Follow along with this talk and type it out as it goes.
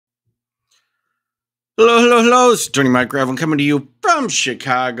Hello, hello, hello. It's Tony Mike Gravel coming to you from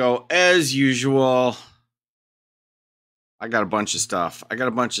Chicago as usual. I got a bunch of stuff.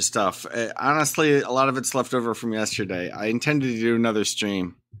 Honestly, a lot of it's left over from yesterday. I intended to do another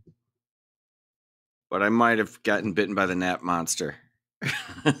stream, but I might have gotten bitten by the gnat monster.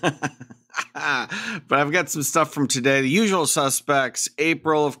 But I've got some stuff from today. The usual suspects.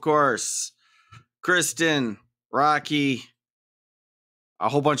 April, of course. Kristen, Rocky. A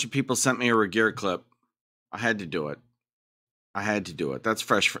whole bunch of people sent me a Regear clip. I had to do it. That's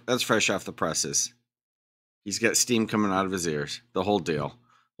fresh off the presses. He's got steam coming out of his ears. The whole deal.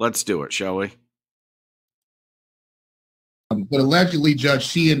 Let's do it, shall we? But allegedly, Judge,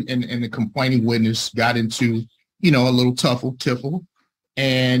 she and the complaining witness got into, a little tuffle.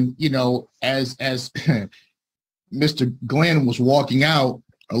 And, as Mr. Glenn was walking out,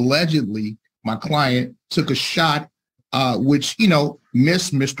 allegedly, my client took a shot, which,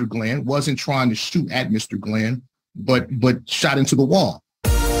 missed Mr. Glenn, wasn't trying to shoot at Mr. Glenn, but shot into the wall.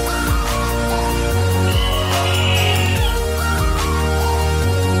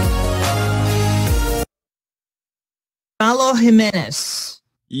 Paulo Jimenez.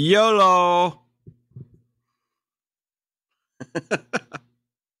 YOLO.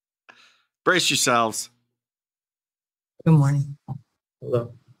 Brace yourselves. Good morning.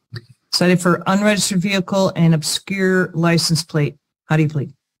 Hello. Cited for unregistered vehicle and obscure license plate. How do you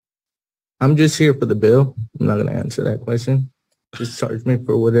plead? I'm just here for the bill. I'm not going to answer that question. Just charge me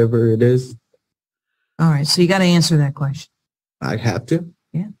for whatever it is. All right, so you got to answer that question. I have to?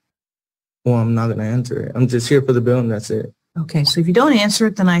 Yeah. Well, I'm not going to answer it. I'm just here for the bill, and that's it. Okay, so if you don't answer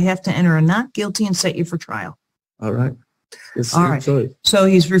it, then I have to enter a not guilty and set you for trial. All right. It's all right. Choice. So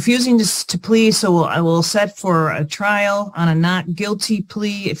he's refusing to plea, so I will set for a trial on a not guilty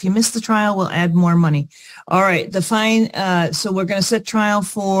plea. If you miss the trial, we'll add more money. All right, the fine. So we're going to set trial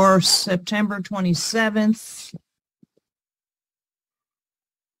for September 27th.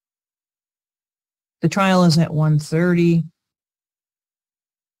 The trial is at 1:30.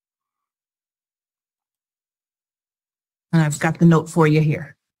 And I've got the note for you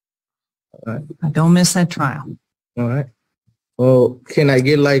here. All right. Don't miss that trial. All right. Well, can I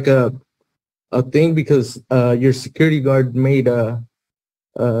get like a thing because your security guard made a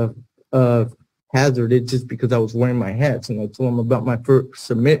hazard it just because I was wearing my hats, and I told him about my first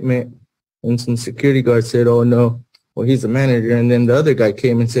submitment, and some security guard said, "Oh no, well he's a manager," and then the other guy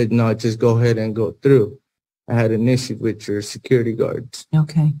came and said, "No, just go ahead and go through." I had an issue with your security guards.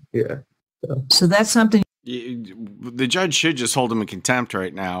 Okay. Yeah. So that's something. The judge should just hold him in contempt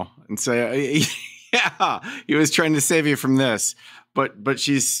right now and say, "Yeah, he was trying to save you from this," but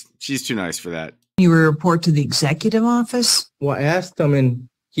she's too nice for that. You report to the executive office? Well, I asked him, and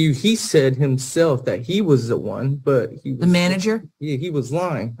he said himself that he was the one, but he was the manager. Yeah, he was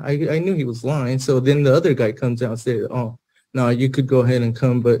lying. I knew he was lying. So then the other guy comes out and said, "Oh, no, you could go ahead and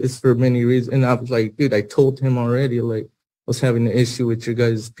come, but it's for many reasons." And I was like, "Dude, I told him already. Like, I was having an issue with your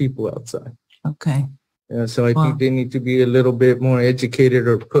guys' people outside." Okay. Yeah, so I think they need to be a little bit more educated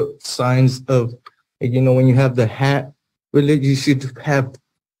or put signs of, when you have the hat, you should have,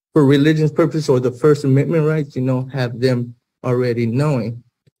 for religion's purpose or the First Amendment rights, have them already knowing.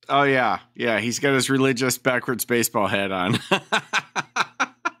 Oh, yeah. Yeah, he's got his religious backwards baseball hat on.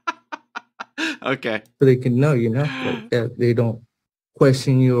 Okay. So they can know, like that they don't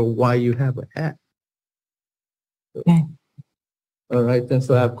question you or why you have a hat. Okay. All right, then,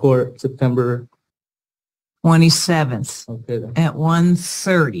 so I have court September 27th at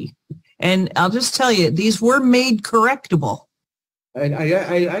 1:30. And I'll just tell you, these were made correctable. I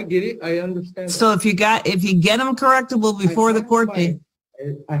get it. I understand. So if you get them correctable before the court date.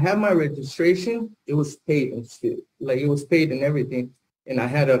 I have my registration. It was paid and shit. Like, it was paid and everything. And I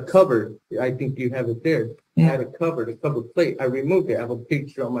had a cover. I think you have it there. Yeah. I had a cover plate. I removed it. I have a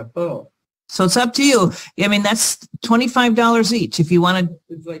picture on my phone. So it's up to you. I mean, that's $25 each if you want to.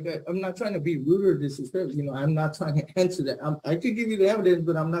 It's like, I'm not trying to be rude or disrespectful. I'm not trying to answer that. I could give you the evidence,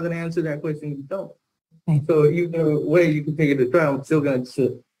 but I'm not going to answer that question if you don't. Okay. So either way you can take it to trial. I'm still going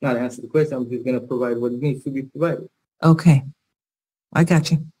to not answer the question. I'm just going to provide what needs to be provided. Okay. I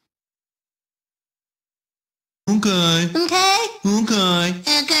got you. Okay.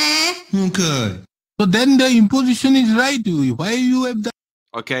 So then the imposition is right. Why you have that?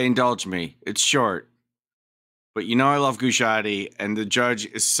 Okay, indulge me. It's short. But I love Gujarati, and the judge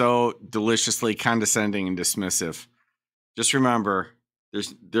is so deliciously condescending and dismissive. Just remember,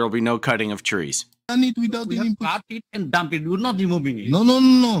 there'll be no cutting of trees. It without cut it and dump it. You're not removing it. No.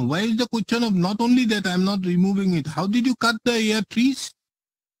 Why is the question of not only that I'm not removing it? How did you cut the trees?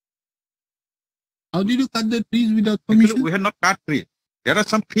 How did you cut the trees without permission? We have not cut trees. There are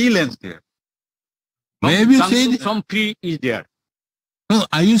some tree lands there. Where you say some tree is there. no,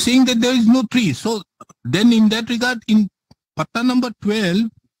 are you saying that there is no tree? So then in that regard, in patta number 12,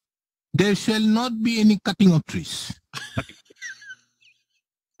 there shall not be any cutting of trees.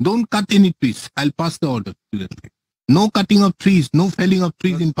 Don't cut any trees. I'll pass the order. No cutting of trees, no felling of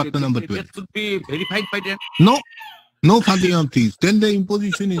trees in patta number 12. That should be verified by them. No cutting of trees. Then the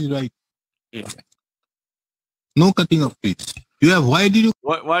imposition is right. Yeah. No cutting of trees. You have, why did you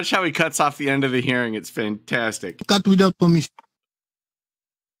Watch how he cuts off the end of the hearing. It's fantastic. cut without permission?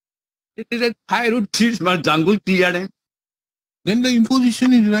 It is a firewood trees, but jungle tree are there. Then the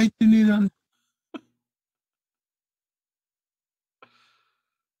imposition is rightly done.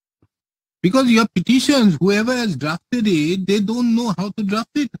 Because your petitions, whoever has drafted it, they don't know how to draft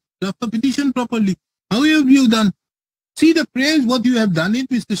it. Draft the petition properly. How have you done? See the praise what you have done it,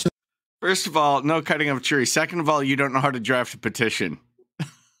 Mr. Shah. First of all, no cutting of trees. Second of all, you don't know how to draft a petition.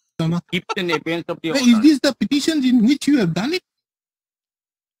 Keep in advance of the Is order. this the petitions in which you have done it?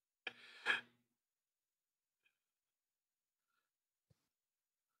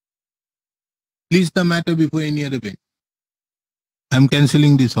 Please the matter before any other event. I'm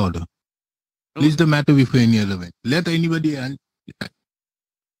cancelling this order. Please the matter before any other event. Let anybody else decide.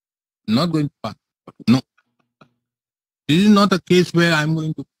 Not going to pass. No. This is not a case where I'm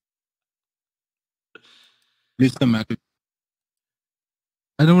going to. Please the matter.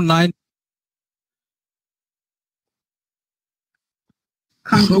 Item 9.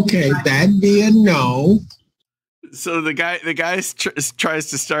 Okay, that be a no. So the guy tries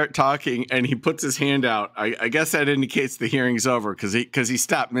to start talking, and he puts his hand out. I guess that indicates the hearing's over because he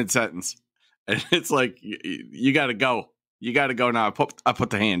stopped mid sentence, and it's like you got to go. You got to go now. I put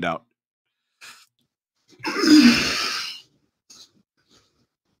the hand out.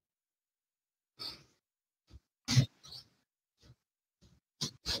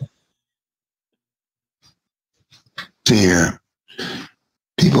 See here,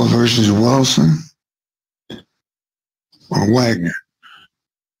 People versus Wilson or Wagner.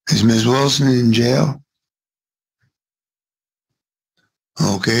 Is Ms. Wilson in jail?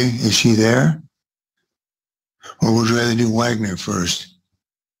 Okay, is she there? Or would you rather do Wagner first?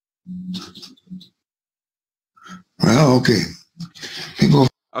 Well, okay. People.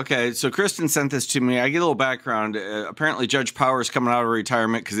 Okay, so Kristen sent this to me. I get a little background. Apparently, Judge Power is coming out of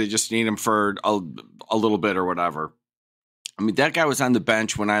retirement because they just need him for a little bit or whatever. I mean, that guy was on the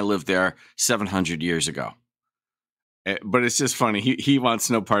bench when I lived there 700 years ago. But it's just funny. He wants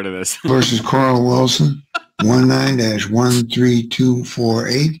no part of this. Versus Carl Wilson,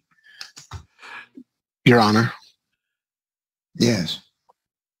 19-13248. Your Honor, Yes.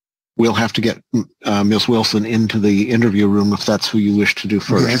 we'll have to get Ms. Wilson into the interview room if that's who you wish to do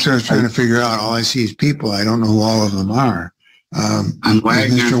first. Okay, that's what I was trying to figure out. All I see is people. I don't know who all of them are. I'm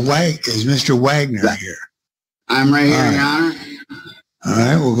Wagner. Is Mr. Wagner here? I'm right here, All right. Your Honor. All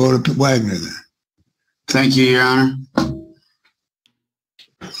right, we'll go to Wagner then. Thank you, Your Honor.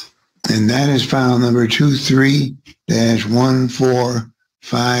 And that is file number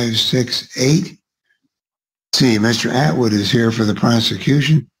 23-14568. See, Mr. Atwood is here for the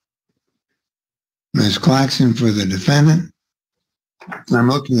prosecution. Ms. Claxton for the defendant. I'm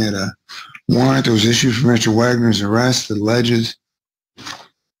looking at a warrant that was issued for Mr. Wagner's arrest that alleges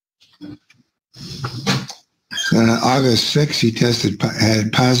on August 6th he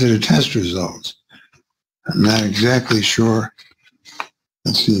had positive test results. I'm not exactly sure.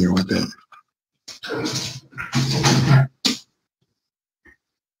 Let's see here what that.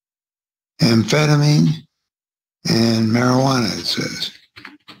 Amphetamine and marijuana, it says.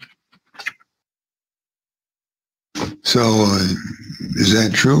 So, is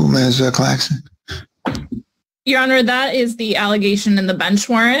that true, Ms. Claxton? Your Honor, that is the allegation in the bench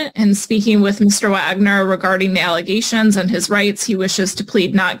warrant. And speaking with Mr. Wagner regarding the allegations and his rights, he wishes to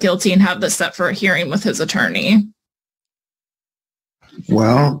plead not guilty and have this set for a hearing with his attorney.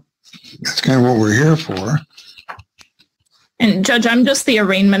 Well, that's kind of what we're here for. And Judge, I'm just the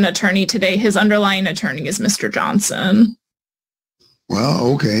arraignment attorney today. His underlying attorney is Mr. Johnson. Well,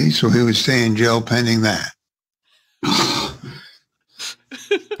 okay, so he would stay in jail pending that.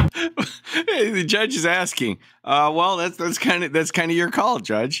 Hey, the judge is asking. Well, that's kind of your call,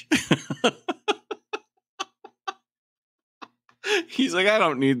 Judge. He's like, I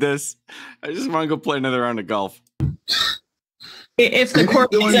don't need this. I just want to go play another round of golf. If the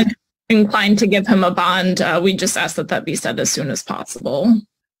court isn't inclined to give him a bond, we just ask that be said as soon as possible.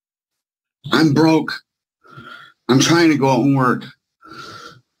 I'm broke. I'm trying to go out and work.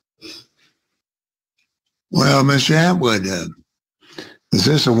 Well, Mr. Atwood, is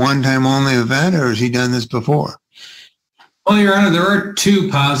this a one-time only event, or has he done this before? Well, Your Honor, there are two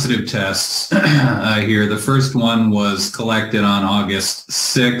positive tests here. The first one was collected on August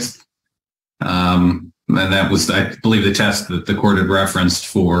 6th. And that was, I believe, the test that the court had referenced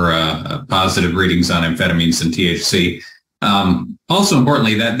for positive readings on amphetamines and THC. Also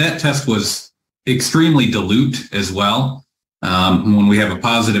importantly, that test was extremely dilute as well. When we have a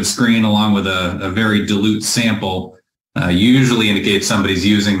positive screen along with a very dilute sample, usually indicates somebody's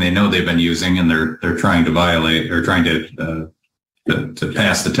using, they know they've been using, and they're trying to violate or trying to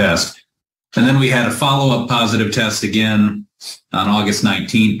pass the test. And then we had a follow-up positive test again on August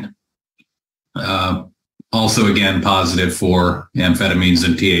 19th. Also again positive for amphetamines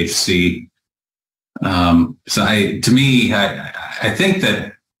and THC. So I think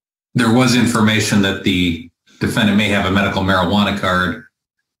that there was information that the defendant may have a medical marijuana card,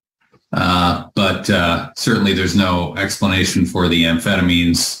 but certainly there's no explanation for the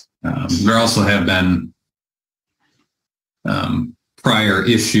amphetamines. There also have been prior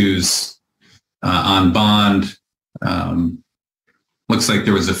issues on bond. Looks like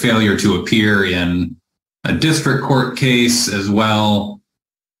there was a failure to appear in a district court case as well.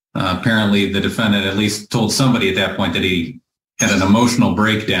 Apparently the defendant at least told somebody at that point that he had an emotional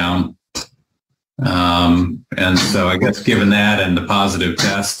breakdown. And so I guess given that and the positive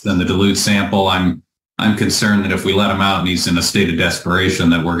test and the dilute sample, I'm concerned that if we let him out and he's in a state of desperation,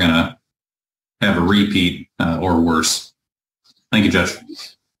 that we're going to have a repeat or worse. Thank you, Judge.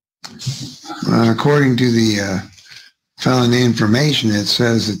 According to the felony information, it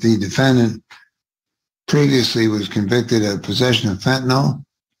says that the defendant previously was convicted of possession of fentanyl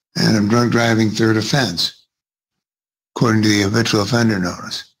and of drunk driving third offense, according to the habitual offender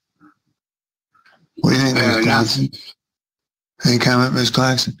notice. What do you think, Ms. Claxton? Any comment, Ms.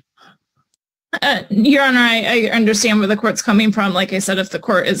 Claxton? Your Honor, I understand where the court's coming from. Like I said, if the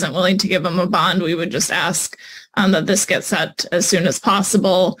court isn't willing to give him a bond, we would just ask that this gets set as soon as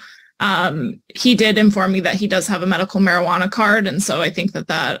possible. He did inform me that he does have a medical marijuana card, and so I think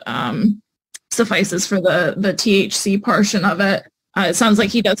that suffices for the THC portion of it. It sounds like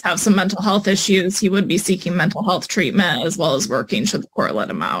he does have some mental health issues. He would be seeking mental health treatment as well as working should the court let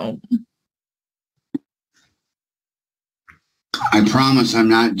him out. I promise I'm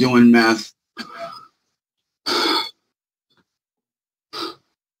not doing meth.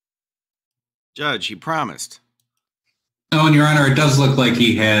 Judge, he promised. Oh, and Your Honor, it does look like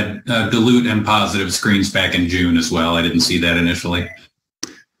he had dilute and positive screens back in June as well. I didn't see that initially.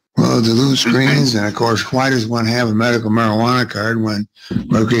 Well, dilute screens, and of course, why does one have a medical marijuana card when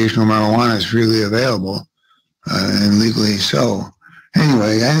recreational marijuana is freely available and legally so?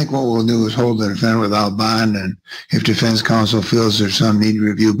 Anyway, I think what we'll do is hold the defendant without bond, and if defense counsel feels there's some need to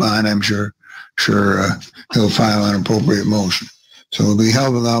review bond, I'm sure he'll file an appropriate motion. So it'll be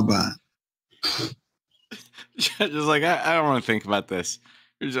held without bond. Judge is like, I don't want to think about this.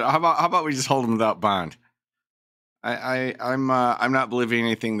 How about we just hold him without bond? I'm not believing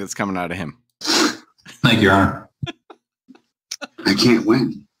anything that's coming out of him. Thank you, Your Honor. I can't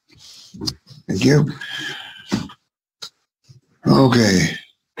win. Thank you. Okay.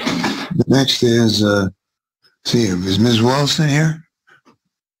 The next is, is Ms. Wilson here?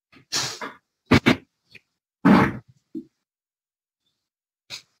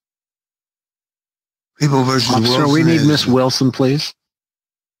 People versus Officer, Wilson. we need Miss Wilson, please.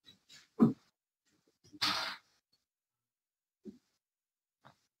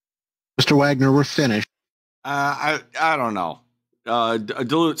 Mr. Wagner, we're finished. I don't know. A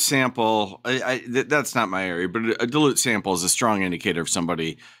dilute sample, that's not my area, but a dilute sample is a strong indicator of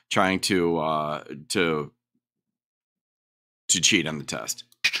somebody trying to cheat on the test.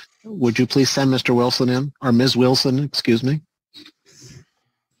 Would you please send Mr. Wilson in, or Ms. Wilson, excuse me?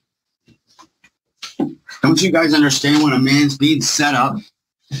 Don't you guys understand when a man's being set up?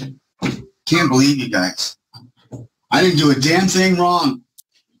 Can't believe you guys. I didn't do a damn thing wrong.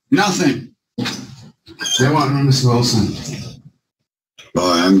 Nothing. Say what, Miss Wilson? Boy,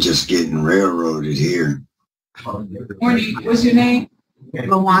 I'm just getting railroaded here. Morning. What's your name?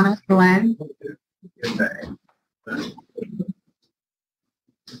 Luana Glenn.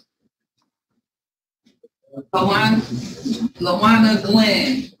 Luana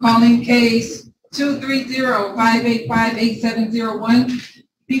Glenn. Calling case 230-585-8701.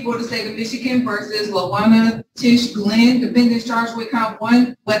 People of the state of Michigan versus Luana Tish Glenn. Defendants charged with count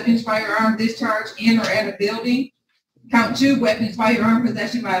 1, weapons, firearm, discharge in or at a building. Count 2, weapons, firearm,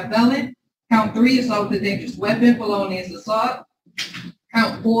 possession by a felon. Count 3, assault with a dangerous weapon, felonious assault.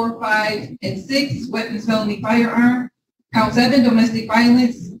 Count 4, 5, and 6, weapons, felony, firearm. Count 7, domestic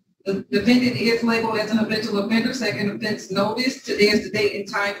violence. The defendant is labeled as an habitual offender, second offense notice. Today is the date and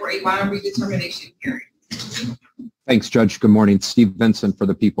time for a bond redetermination hearing. Thanks, Judge. Good morning. Steve Benson for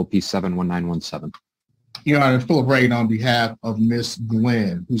the People, P71917. Your Honor, Philip Reagan on behalf of Miss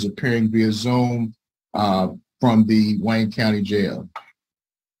Glenn, who's appearing via Zoom from the Wayne County Jail.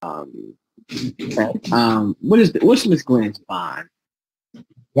 What's Miss Glenn's bond?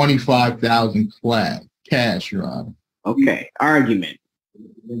 25,000 cash, Your Honor. Okay. Argument.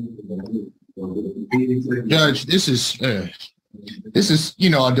 Judge, this is a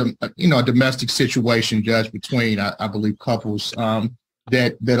domestic situation, Judge, between I believe couples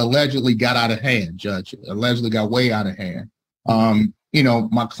that allegedly got out of hand, Judge. Allegedly got way out of hand.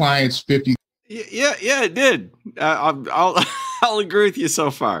 My client's 50. Yeah, it did. I'll agree with you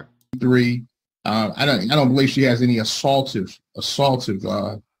so far. I don't believe she has any assaultive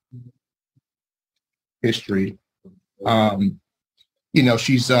history.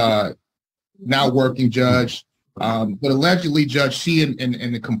 She's now working, Judge. But allegedly, Judge, she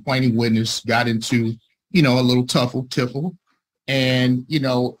and the complaining witness got into, a little tuffle. And,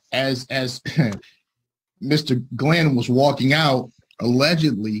 as Mr. Glenn was walking out,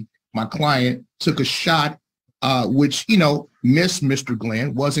 allegedly, my client took a shot, which, missed Mr.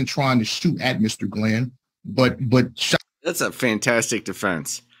 Glenn, wasn't trying to shoot at Mr. Glenn, but shot. That's a fantastic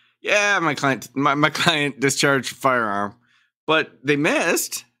defense. Yeah, my client discharged a firearm, but they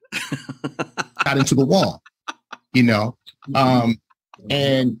missed. Got into the wall, there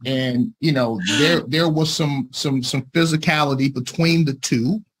was some physicality between the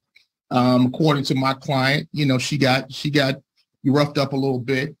two. According to my client, she got roughed up a little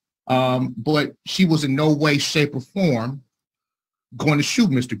bit, but she was in no way, shape, or form going to shoot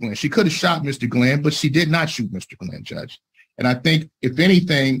Mr. Glenn. She could have shot Mr. Glenn, but she did not shoot Mr. Glenn, Judge. And I think, if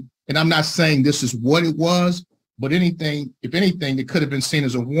anything, and I'm not saying this is what it was, but if anything, it could have been seen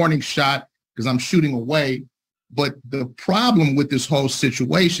as a warning shot because I'm shooting away. But the problem with this whole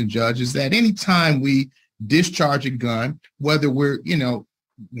situation, Judge, is that anytime we discharge a gun, whether we're,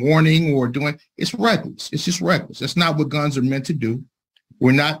 warning or doing, it's reckless. It's just reckless. That's not what guns are meant to do.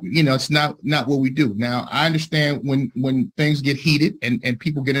 We're not, it's not what we do. Now, I understand when things get heated and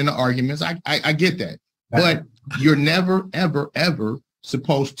people get into arguments, I get that. But you're never, ever, ever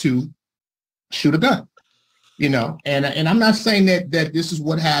supposed to shoot a gun. And I'm not saying that this is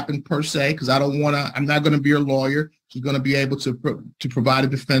what happened per se, because I'm not going to be your lawyer. She's going to be able to provide a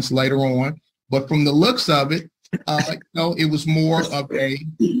defense later on. But from the looks of it, it was more of a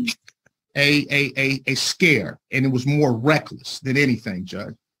scare, and it was more reckless than anything,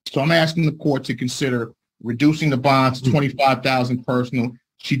 Judge. So I'm asking the court to consider reducing the bond to $25,000 personal.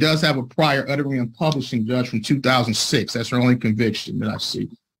 She does have a prior uttering and publishing, Judge, from 2006. That's her only conviction that I see.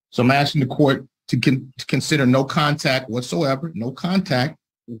 So I'm asking the court to consider no contact whatsoever, no contact,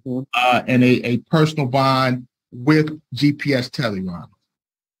 and a personal bond with GPS telegram.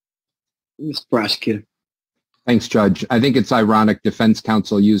 Mr. Prosecutor. Thanks, Judge. I think it's ironic defense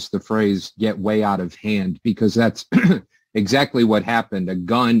counsel used the phrase "get way out of hand" because that's exactly what happened. A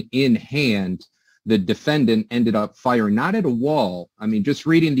gun in hand, the defendant ended up firing not at a wall. I mean, just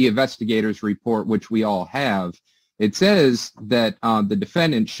reading the investigator's report, which we all have, it says that the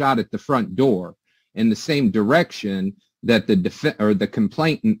defendant shot at the front door in the same direction that the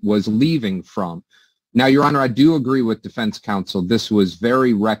complainant was leaving from. Now, Your Honor, I do agree with defense counsel. This was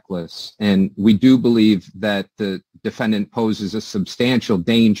very reckless, and we do believe that the defendant poses a substantial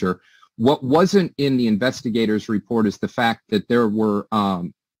danger. What wasn't in the investigator's report is the fact that there were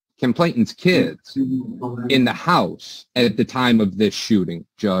complainant's kids in the house at the time of this shooting,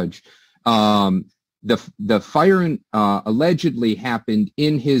 Judge. The firing allegedly happened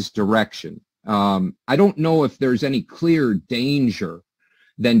in his direction. I don't know if there's any clear danger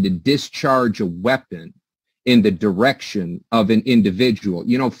than to discharge a weapon in the direction of an individual.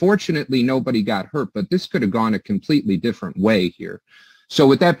 Fortunately, nobody got hurt, but this could have gone a completely different way here. So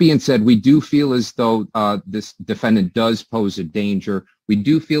with that being said, we do feel as though this defendant does pose a danger. We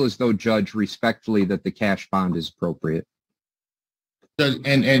do feel as though, Judge, respectfully, that the cash bond is appropriate.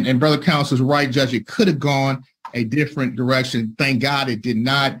 And Brother Counsel is right, Judge. It could have gone a different direction. Thank God it did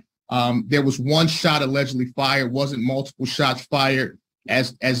not. There was one shot allegedly fired, wasn't multiple shots fired,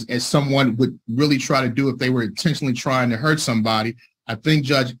 as someone would really try to do if they were intentionally trying to hurt somebody. I think,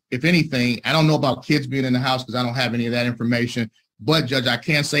 Judge, if anything, I don't know about kids being in the house because I don't have any of that information, but, Judge, I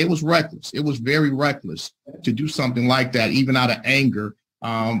can say it was reckless. It was very reckless to do something like that, even out of anger.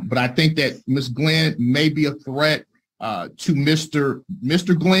 But I think that Ms. Glenn may be a threat to Mr.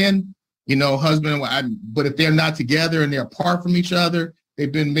 Glenn, husband and wife. But if they're not together and they're apart from each other,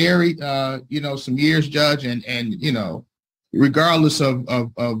 they've been married, some years, Judge, and regardless of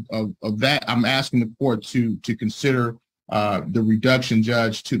that, I'm asking the court to consider the reduction,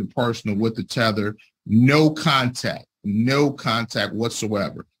 Judge, to the personal with the tether. no contact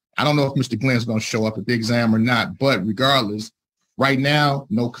whatsoever. I don't know if Mr. Glenn's going to show up at the exam or not, but regardless, right now,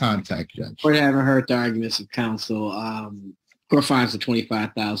 no contact, Judge. Court haven't heard the arguments of counsel. Court finds a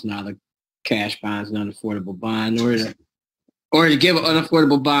 $25,000 cash bond as an unaffordable bond. In order to give an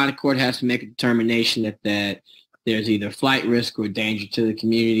unaffordable bond, the court has to make a determination that there's either flight risk or danger to the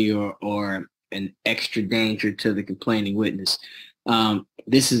community or an extra danger to the complaining witness.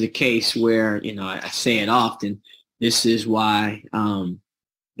 This is a case where, I say it often, this is why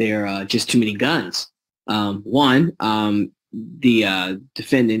there are just too many guns. One, the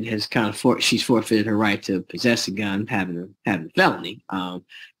defendant has she's forfeited her right to possess a gun, having a felony.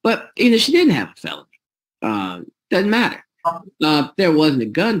 But either she didn't have a felony. Doesn't matter. There wasn't a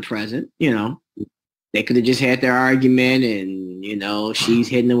gun present, they could have just had their argument and, she's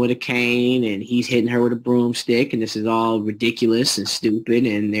hitting him with a cane and he's hitting her with a broomstick, and this is all ridiculous and stupid,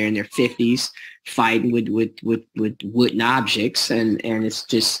 and they're in their 50s fighting with wooden objects, and it's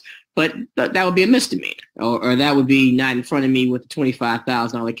just, but that would be a misdemeanor, or that would be not in front of me with a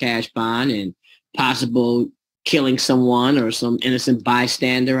 $25,000 cash bond and possible killing someone or some innocent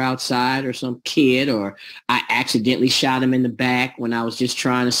bystander outside or some kid, or I accidentally shot him in the back when I was just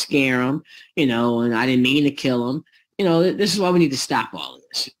trying to scare him, and I didn't mean to kill him. This is why we need to stop all of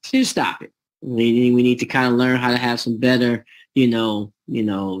this. Just stop it. We need to kind of learn how to have some better,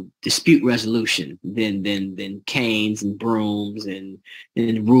 dispute resolution than canes and brooms and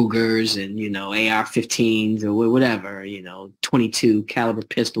Rugers and, AR-15s or whatever, 22 caliber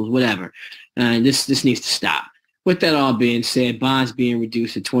pistols, whatever. This needs to stop. With that all being said, bonds being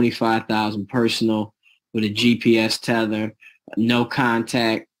reduced to $25,000 personal with a GPS tether, no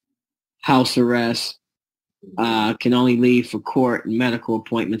contact, house arrest, can only leave for court and medical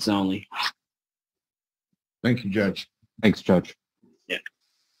appointments only. Thank you, Judge. Thanks, Judge. Yeah.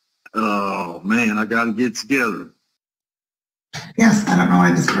 Oh, man, I got to get together. Yes, I don't know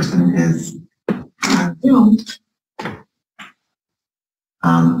why this person is Zoom.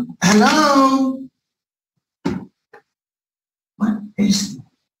 Hello? What is...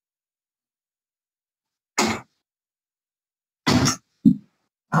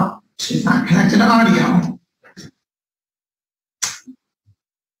 Oh, she's not connected to audio.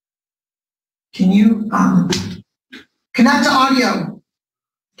 Can you connect to audio?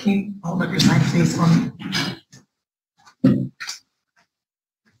 Can you hold up your mic, please, for me?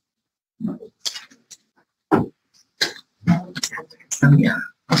 Yeah,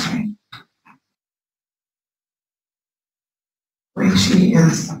 okay. Wait, she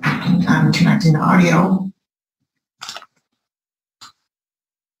is connecting to audio.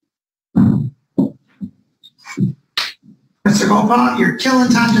 Mr. Gopal, you're killing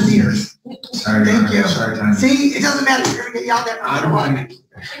Tanja's ears. Sorry, thank you. Sorry, Tanja. See, it doesn't matter. You're going to get yelled at no matter what.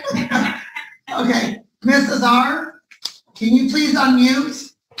 Okay, Ms. Azar, can you please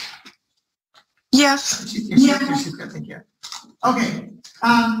unmute? Yes. She's good, thank you. Okay,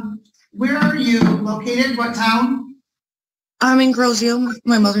 where are you located? What town? I'm in Grosio,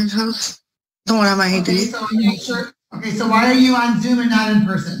 my mother's house. Don't have my ID. Okay, so why are you on Zoom and not in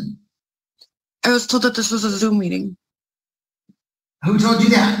person? I was told that this was a Zoom meeting. Who told you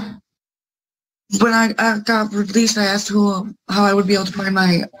that? When I got released, I asked how I would be able to find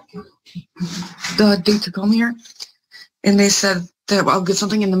the date to come here, and they said that I'll get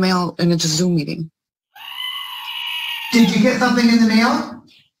something in the mail, and it's a Zoom meeting. Did you get something in the mail?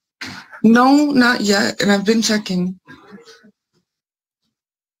 No, not yet, and I've been checking.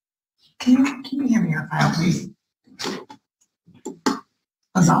 Can you hand me your file, please?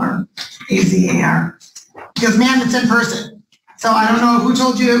 Azar, A-Z-A-R. Because, ma'am, it's in person. So I don't know who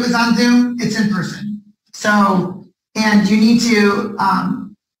told you it was on Zoom. It's in person. So, and you need to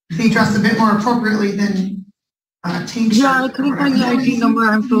be dressed a bit more appropriately than t-shirt. Yeah, I couldn't find the ID number.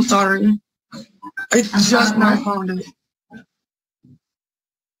 I'm so sorry. I just now found it.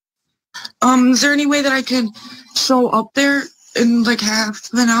 Is there any way that I could show up there in like half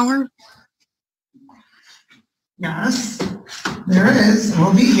an hour? Yes, there it is.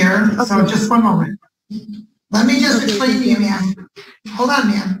 We'll be here. Okay. So just one moment. Let me just explain to you, ma'am. Hold on,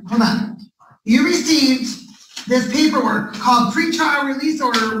 ma'am. Hold on. You received this paperwork called pretrial release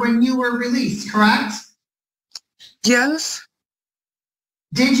order when you were released, correct? Yes.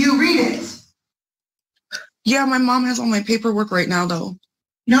 Did you read it? Yeah, my mom has all my paperwork right now, though.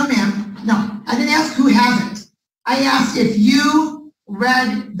 No, ma'am. No. I didn't ask who has it. I asked if you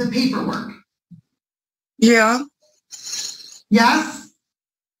read the paperwork. Yeah. Yes?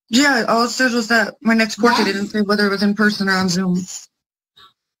 Yeah, all it said was that my next court date didn't say whether it was in person or on Zoom.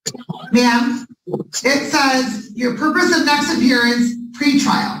 Ma'am, it says your purpose of next appearance,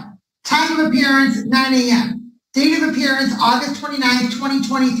 pretrial. Time of appearance, 9 a.m. Date of appearance, August 29th,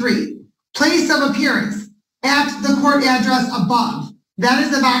 2023. Place of appearance, at the court address above. That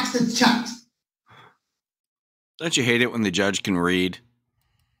is the box that's checked. Don't you hate it when the judge can read?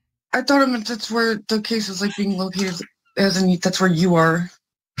 I thought it meant that's where the case is like being located, as in that's where you are.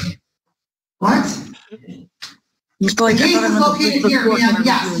 What? Like, the case is located here, ma'am.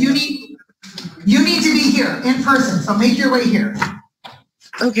 Yes, you need to be here in person, so make your way here.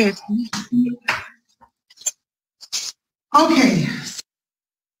 Okay. Okay.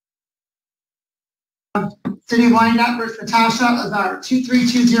 City of Wyandotte versus Natasha is our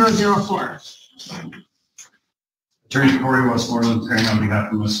 232004. Attorney Corey Westmoreland, appearing on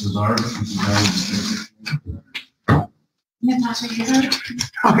behalf of Mrs. R. Natasha.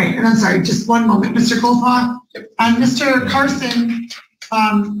 Okay, and I'm sorry, just one moment, Mr. Goldpaw. Mr. Carson,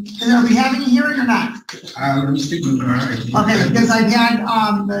 are we having a hearing or not? I'm speaking. Okay, because I've had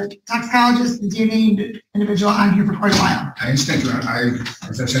the toxicologist, the DNA individual on here for quite a while. I understand, Your Honor.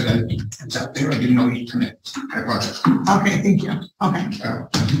 As I said, I was out there. I didn't know he permit. I apologize. Okay, thank you. Okay.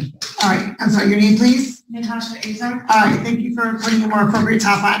 All right, I'm sorry, your name, please? Natasha Azar. All right, thank you for putting a more appropriate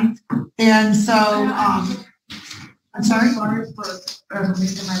top on. And so, I'm sorry? As far as for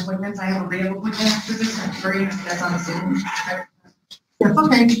release of my appointments, I have a real appointment after this. I'm sorry, that's on the Zoom. Yes,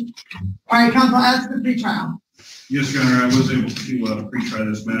 okay. All right, counsel, ask the pretrial. Yes, Your Honor, I was able to pre-try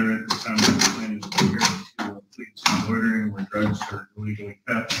this matter at the time of the plan is here to plead to loitering where drugs are illegally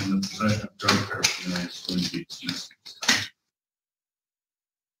kept and the possession of drug paraphernalia is going to be dismissed.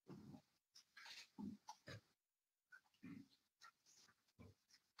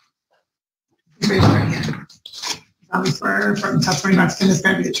 Raise your right hand. I swear from testimony about skin is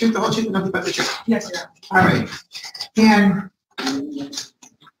going to be the truth, the whole truth, and nothing but the truth. Yes, sir. All right. And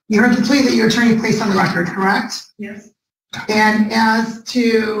you heard the plea that your attorney placed on the record, correct? Yes. And as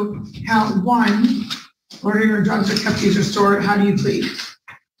to count one, ordering or drugs are kept, used, or stored, how do you plead?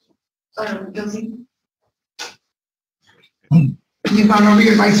 Guilty. You've gone over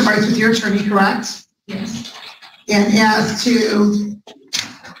your rights with your attorney, correct? Yes. And as to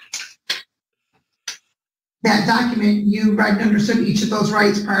that document, you read and understood each of those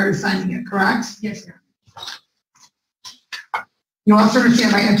rights prior to signing it, correct? Yes, sir. You also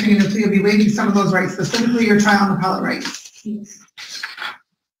understand by entering into plea, you'll be waiving some of those rights, specifically your trial and appellate rights. Yes.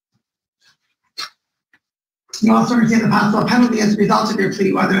 You also understand the possible penalty as a result of your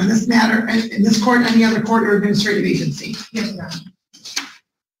plea, whether in this matter, in this court, any other court, or administrative agency. Yes, sir.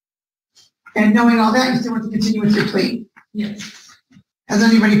 And knowing all that, you still want to continue with your plea? Yes. Has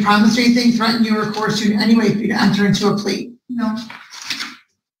anybody promised you anything, threatened you, or coerced you in any way for you to enter into a plea? No.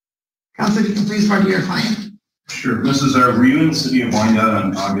 Counsel, if you can please pardon your client. Sure. Mrs. R, were you in the city of Wyandotte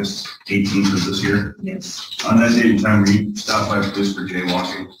on August 18th of this year? Yes. On that date and time, were you stopped by police for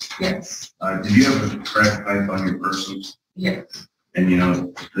jaywalking? Yes. Did you have a crack pipe on your person? Yes. And you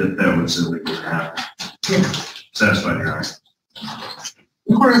know that was illegal to have? Yes. Satisfied, Your Honor?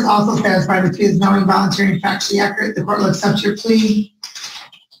 The court is also satisfied the plea is knowing, voluntary, and factually accurate. The court will accept your plea.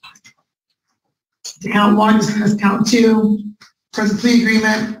 To count one, dismiss count two. Present plea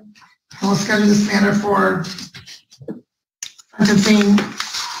agreement. And we'll schedule this matter for sentencing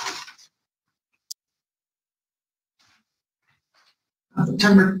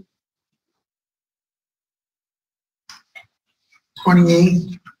September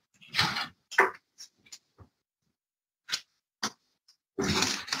 28th.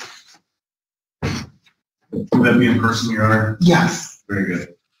 Would that be in person, Your Honor? Yes. Very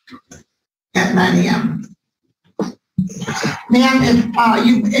good. At 9 a.m. Ma'am,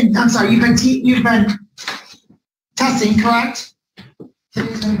 you've been testing, correct?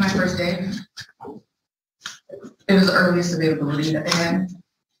 Today's gonna be my first day. It was the earliest availability that they had.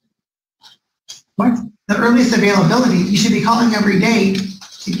 What? The earliest availability? You should be calling every day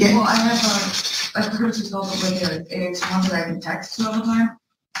to get. Well, I have a courtesy call with an AX1 that I can text to all the time,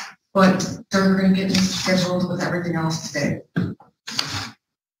 but they're gonna get me scheduled with everything else today.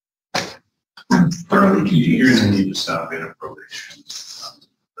 I'm thoroughly confused. You're going to need to stop in a probation.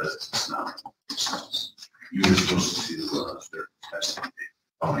 That's not. You were supposed to test.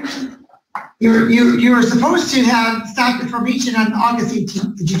 You were supposed to have stopped at probation on August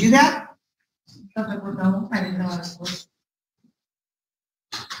 18th. Did you do that? No, I didn't know I was supposed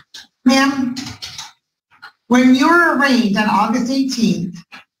to. Ma'am, when you were arraigned on August 18th,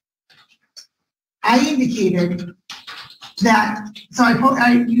 I indicated that, so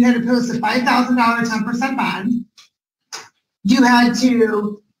you had to post a $5,000 10% bond. You had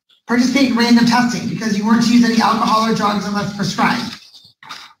to participate in random testing because you weren't to use any alcohol or drugs unless prescribed.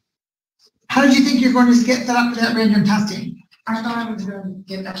 How did you think you're going to get set up for that random testing? I thought I was gonna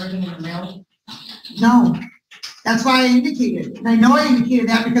get everything in the mail. No, that's why I indicated, and I know I indicated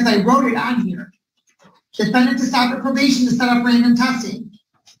that because I wrote it on here. Defendant to stop at probation to set up random testing.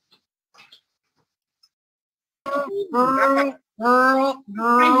 Girl. But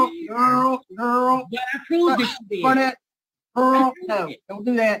I proved it to be. Barnett, girl, no, don't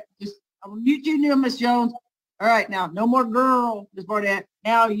do that. Just, I'm gonna mute you now, Miss Jones. All right, now, no more girl, Miss Barnett.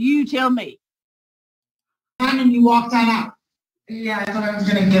 Now you tell me. And you walked on out. Yeah, I thought I was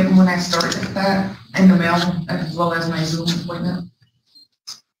gonna get them when I started that in the mail, as well as my Zoom appointment.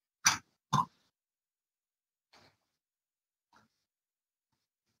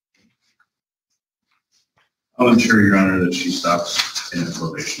 I'll ensure, Your Honor, that she stops in the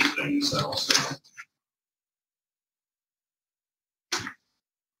probation things. That also.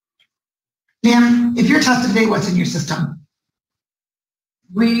 Ma'am, if you're tested today, what's in your system?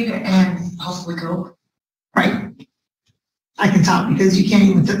 Weed and possibly coke. Right. I can tell because you can't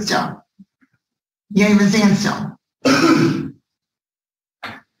even sit still. You can't even stand still.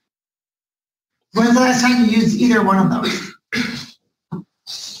 When's the last time you used either one of those?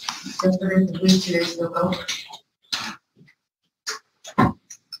 Yesterday, the weed, 2 days ago.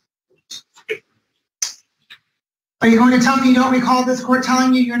 Are you going to tell me you don't recall this court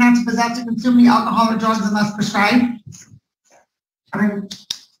telling you you're not to possess or consume any alcohol or drugs unless prescribed? I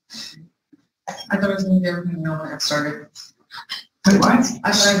thought I was gonna get everything when I started. Wait, what? I thought I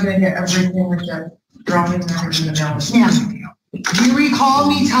was gonna get everything with the drawing and everything in the mail. Ma'am, do you recall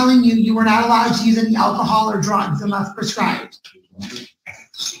me telling you you were not allowed to use any alcohol or drugs unless prescribed?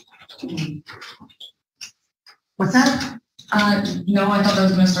 What's that? No, I thought I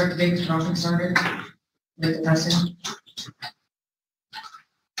was gonna start the day the drawing started. With the testing.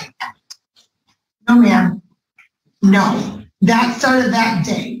 No, ma'am. No. That started that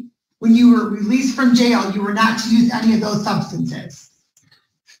day. When you were released from jail, you were not to use any of those substances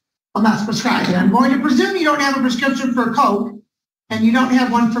unless prescribed. And I'm going to presume you don't have a prescription for coke and you don't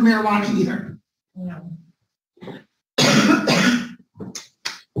have one for marijuana either. No.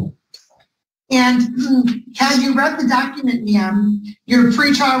 And have you read the document, ma'am, your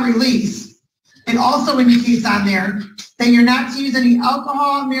pretrial release? It also indicates on there that you're not to use any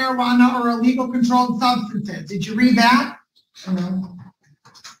alcohol, marijuana, or illegal controlled substances. Did you read that?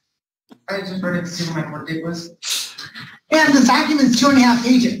 I just read it to see what my court date was. And the document's 2.5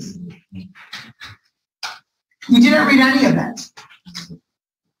 pages. You didn't read any of it.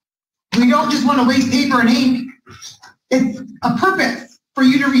 We don't just want to waste paper and ink. It's a purpose for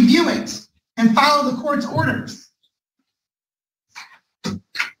you to review it and follow the court's orders.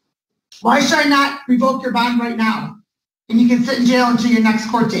 Why should I not revoke your bond right now? And you can sit in jail until your next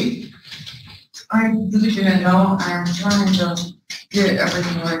court date. I really didn't know. I'm trying to get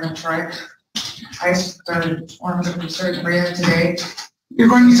everything right on track. I started 100% rehab today. You're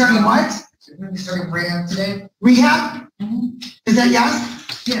going to be starting what? I'm going to be starting rehab today. Rehab? Is that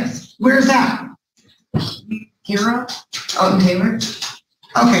yes? Yes. Where's that? Hero, out in Taylor.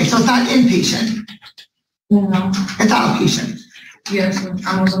 Okay, so it's not inpatient. No. It's outpatient. Yes,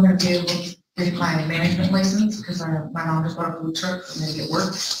 I'm also going to be able to get my management license because my mom just bought a food truck and make it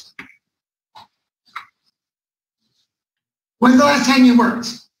work. When's the last time you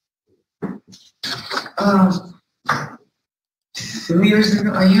worked? 2 years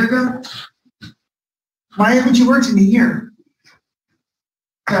ago, a year ago. Why haven't you worked in a year?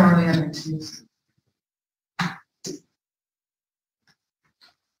 I don't really have an excuse.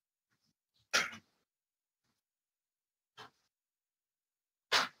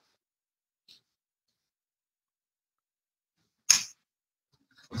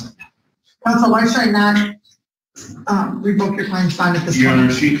 Counsel, why should I not revoke your client's bond at this Your point?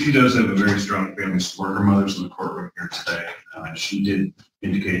 Honor, she does have a very strong family support. Her mother's in the courtroom here today. She did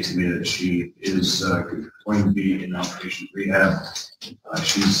indicate to me that she is going to be in outpatient rehab.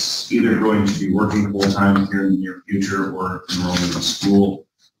 She's either going to be working full-time here in the near future or enrolling in school.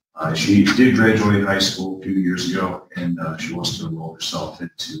 She did graduate high school a few years ago, and she wants to enroll herself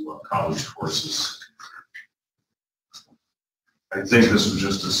into college courses. I think this was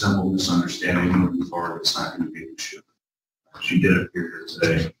just a simple misunderstanding. Moving forward, it's not going to be an issue. She did appear here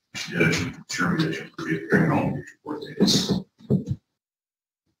today. She did assure me that she would be appearing in all future court dates.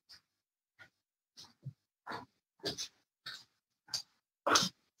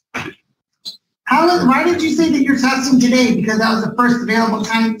 Why did you say that you're testing today? Because that was the first available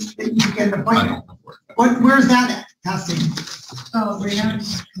time that you could get an appointment. Where's that at, testing? Oh, rehab,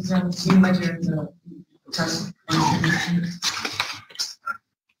 because I'm seeing my here to test.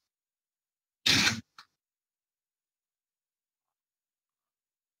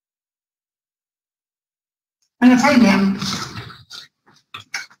 I'm gonna tell you, ma'am,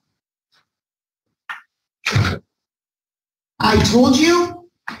 I told you,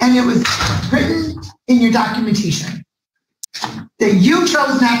 and it was written in your documentation that you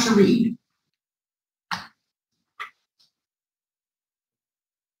chose not to read.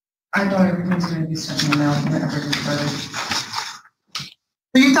 I thought everything's going to be sent in the mail whenever it's ready.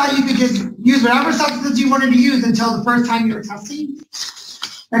 So you thought you could just use whatever substance you wanted to use until the first time you were testing?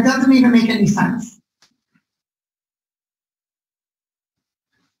 That doesn't even make any sense.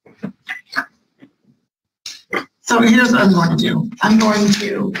 So here's what I'm going to do. I'm going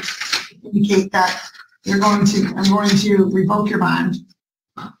to indicate that I'm going to revoke your bond.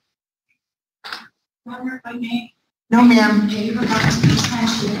 No, ma'am. Ma'am,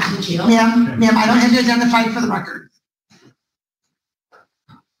 I don't have you identified for the record.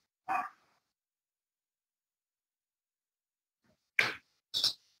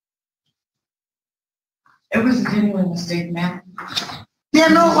 It was a genuine mistake, ma'am. Yeah,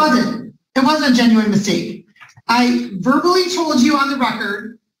 no, it wasn't. It wasn't a genuine mistake. I verbally told you on the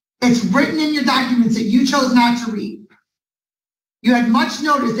record, it's written in your documents that you chose not to read. You had much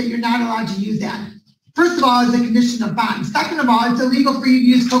notice that you're not allowed to use that. First of all, it's a condition of bond. Second of all, it's illegal for you to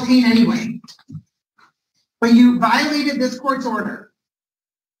use cocaine anyway. But you violated this court's order.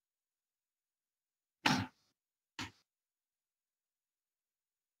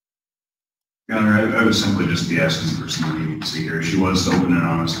 Your Honor, I would simply just be asking for some leniency here. She was open and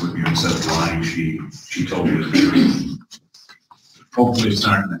honest with you and said lying. She told you the truth. Hopefully it's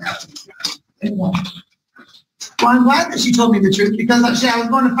not going to happen. It won't. Well, I'm glad that she told me the truth because actually I was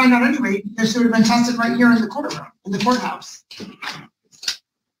going to find out anyway because she would have been tested right here in the courtroom, in the courthouse.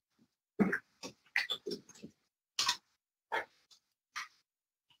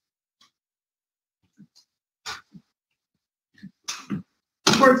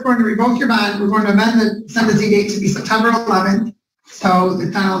 The court's going to revoke your bond. We're going to amend the sentencing date to be September 11th. So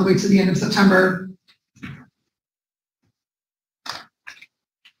it's not all the way to the end of September.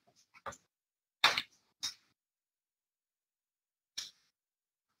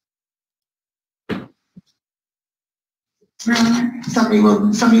 Somebody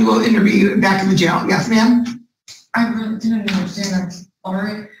will interview you back in the jail. Yes, ma'am? I really didn't understand. I'm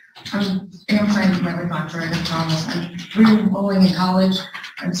sorry. I am trying to get my contract, I promise. I'm re-enrolling in college.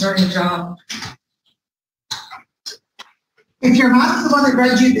 I'm starting a job. If your mom's the one that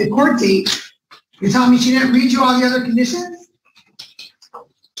read you the court date, you're telling me she didn't read you all the other conditions?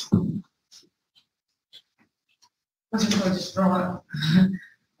 I just throw up.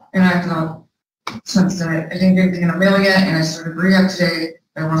 And I thought, since I didn't get anything in the mail yet, and I started rehab today,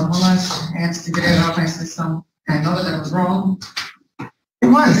 I wrote one last chance to get it out of my system. And I know that was wrong. It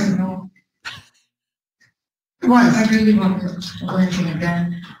was. It was. I really want to do anything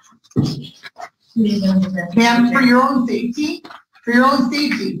again. Ma'am, for your own safety,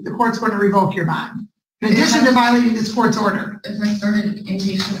 the court's going to revoke your bond. In addition to violating this court's order. If I started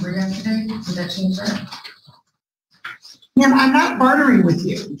inpatient rehab today, would that change that? Ma'am, I'm not bartering with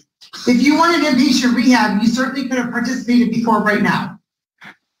you. If you wanted inpatient rehab, you certainly could have participated before right now.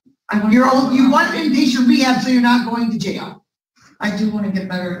 You want inpatient rehab so you're not going to jail. I do want to get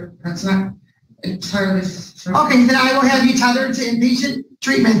better. That's not entirely true. Okay, then I will have you tethered to inpatient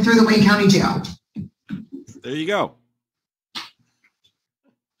treatment through the Wayne County Jail. There you go.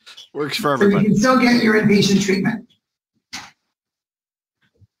 Works for So everybody. you can still get your inpatient treatment.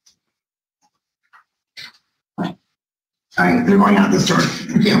 All right, they're going out this door.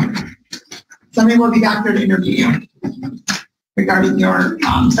 Thank you. Somebody will be back there to interview you regarding your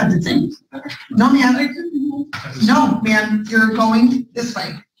sentencing. No, ma'am. No, ma'am. You're going this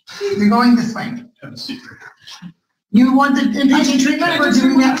way. You're going this way. You want the inpatient treatment? We're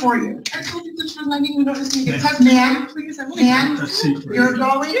doing that for you. I told you the truth. I didn't even notice me get touched. Ma'am, you're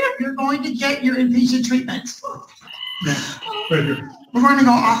going to get your inpatient treatment. We're going to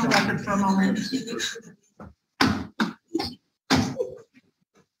go off the record for a moment.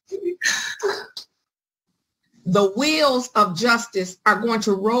 The wheels of justice are going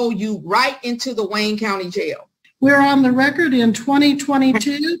to roll you right into the Wayne County Jail. We're on the record in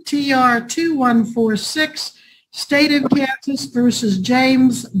 2022, TR 2146, State of Kansas versus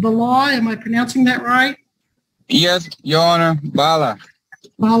James Bala. Am I pronouncing that right? Yes, Your Honor. Bala.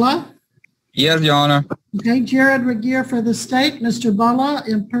 Bala? Yes, Your Honor. Okay, Jared Regier for the state, Mr. Bala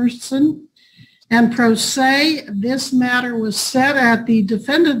in person. And pro se, this matter was set at the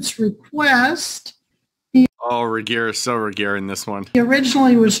defendant's request. Oh, Regier is so Regier in this one. He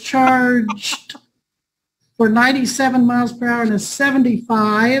originally was charged for 97 miles per hour and a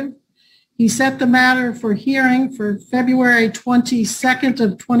 75. He set the matter for hearing for February 22nd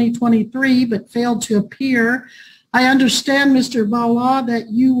of 2023, but failed to appear I understand, Mr. Bala, that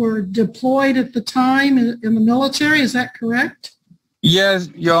you were deployed at the time in the military. Is that correct? Yes,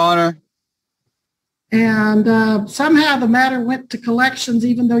 Your Honor. And somehow the matter went to collections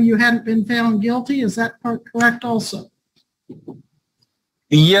even though you hadn't been found guilty. Is that part correct also?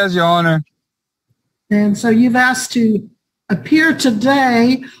 Yes, Your Honor. And so you've asked to appear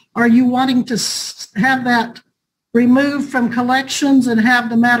today. Are you wanting to have that removed from collections and have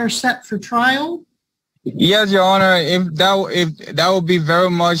the matter set for trial? Yes, Your Honor. If that would be very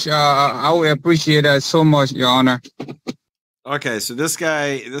much, I would appreciate that so much, Your Honor. Okay, so this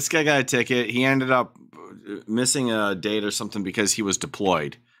guy got a ticket. He ended up missing a date or something because he was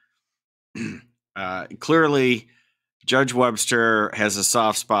deployed. Clearly, Judge Webster has a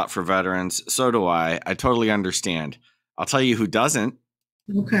soft spot for veterans. So do I. I totally understand. I'll tell you who doesn't.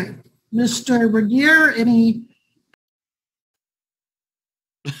 Okay. Mr. Regier, any...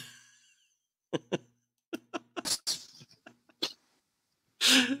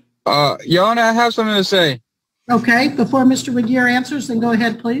 Your Honor, I have something to say. Okay, before Mr. Regier answers, then go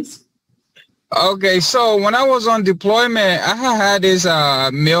ahead, please. Okay, so when I was on deployment, I had this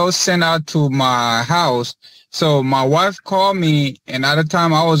mail sent out to my house. So my wife called me, and at the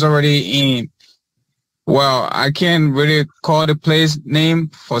time I was already in. Well, I can't really call the place name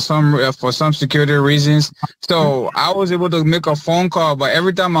for some security reasons. So I was able to make a phone call, but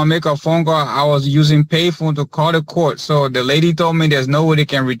every time I make a phone call, I was using payphone to call the court. So the lady told me there's no way they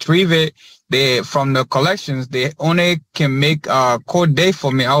can retrieve it. From the collections, they only can make a court date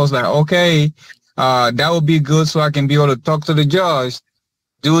for me. I was like, okay, that would be good so I can be able to talk to the judge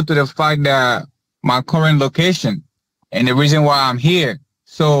due to the fact that my current location and the reason why I'm here.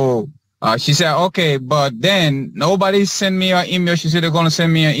 So she said, okay, but then nobody sent me an email. She said they're going to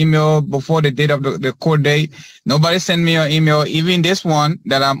send me an email before the date of the court date. Nobody sent me an email. Even this one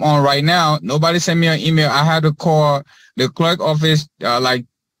that I'm on right now, nobody sent me an email. I had to call the clerk office like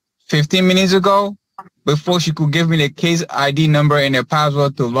 15 minutes ago before she could give me the case ID number and the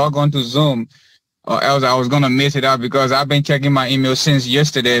password to log on to Zoom, or else I was going to miss it out because I've been checking my email since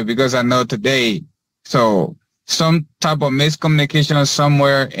yesterday because I know today. So some type of miscommunication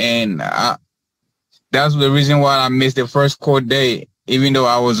somewhere, and that's the reason why I missed the first court date. Even though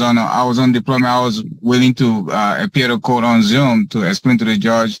I was on deployment, I was willing to appear to court on Zoom to explain to the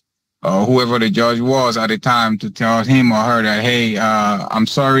judge, whoever the judge was at the time, to tell him or her that, hey, I'm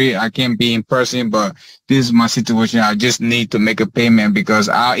sorry, I can't be in person, but this is my situation. I just need to make a payment, because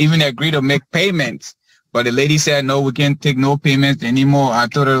I even agreed to make payments. But the lady said, no, we can't take no payments anymore. I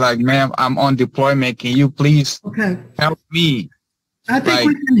told her, like, ma'am, I'm on deployment. Can you please help me? I think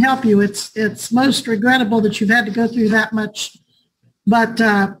we can help you. It's most regrettable that you've had to go through that much. But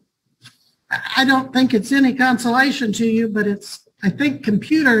I don't think it's any consolation to you, but it's, I think,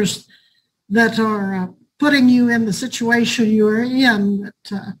 computers that are putting you in the situation you are in.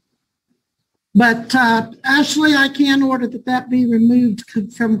 But Ashley, I can order that be removed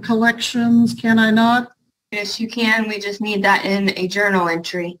from collections, can I not? Yes, you can. We just need that in a journal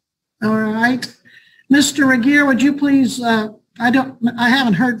entry. All right. Mr. Regier, would you please, I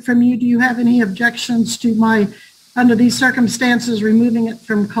haven't heard from you. Do you have any objections to my, under these circumstances, removing it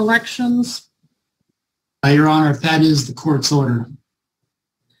from collections? Your Honor, if that is the court's order.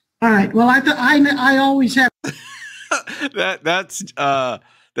 All right. Well, I always have.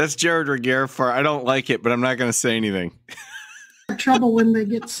 That's Jared Regier for I don't like it, but I'm not going to say anything. Trouble when they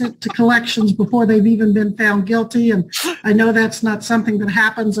get sent to collections before they've even been found guilty, and I know that's not something that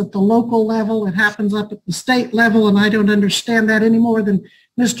happens at the local level. It happens up at the state level, and I don't understand that any more than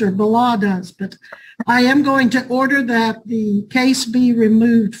Mr. Bala does. But I am going to order that the case be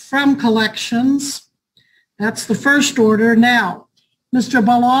removed from collections. That's the first order. Now, Mr.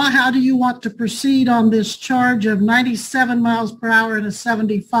 Bala, how do you want to proceed on this charge of 97 miles per hour and a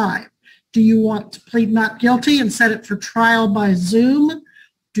 75? Do you want to plead not guilty and set it for trial by Zoom?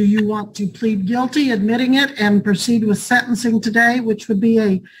 Do you want to plead guilty, admitting it, and proceed with sentencing today, which would be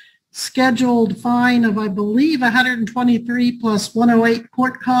a scheduled fine of, I believe, 123 plus 108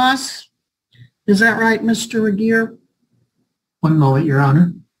 court costs? Is that right, Mr. Regier? One moment, Your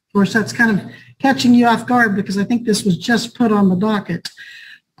Honor. Of course, that's kind of catching you off guard because I think this was just put on the docket.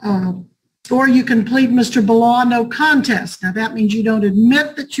 Or you can plead, Mr. Bala, no contest. Now, that means you don't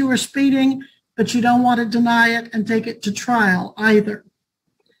admit that you were speeding, but you don't want to deny it and take it to trial either.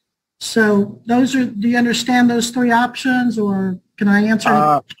 So those are, do you understand those three options, or can I answer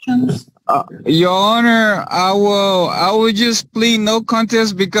any questions? Your Honor, I will just plead no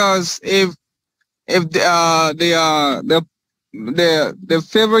contest, because if the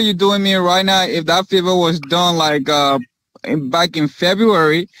favor you're doing me right now, if that favor was done like back in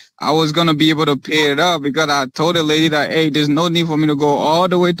February, I was going to be able to pay it up because I told the lady that, hey, there's no need for me to go all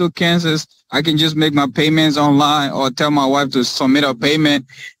the way to Kansas. I can just make my payments online or tell my wife to submit a payment.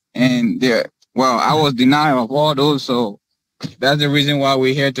 And well, I was denied of all those. So that's the reason why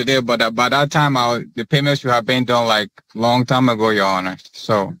we're here today. But by that time, the payments should have been done like long time ago, Your Honor.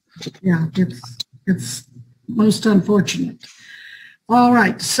 So yeah, it's most unfortunate. All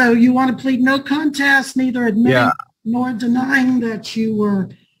right. So you want to plead no contest, neither admitting nor denying that you were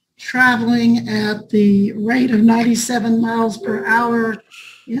traveling at the rate of 97 miles per hour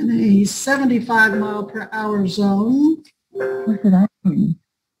in a 75 mile per hour zone. What did I mean?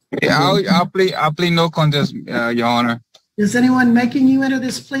 Yeah, I'll plead no contest, Your Honor. Is anyone making you enter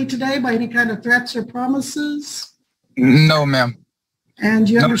this plea today by any kind of threats or promises? No, ma'am. And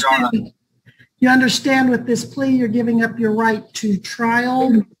you understand? You understand with this plea, you're giving up your right to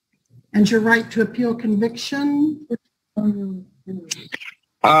trial and your right to appeal conviction? Your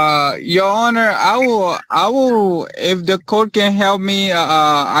Honor, I will, if the court can help me,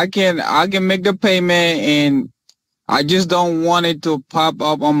 I can make the payment, and I just don't want it to pop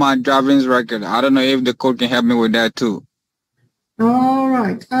up on my driving record. I don't know if the court can help me with that too. All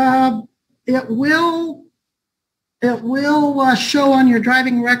right. It will show on your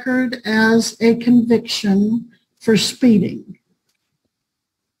driving record as a conviction for speeding.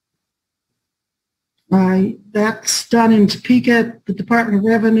 That's done in Topeka, the Department of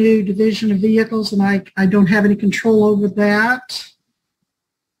Revenue, Division of Vehicles, and I don't have any control over that.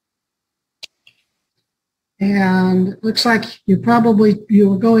 And it looks like you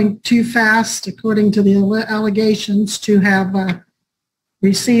were going too fast, according to the allegations, to have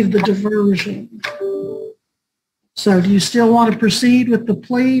received the diversion. So do you still want to proceed with the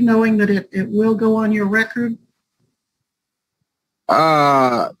plea, knowing that it will go on your record?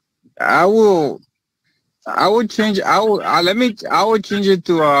 I will change it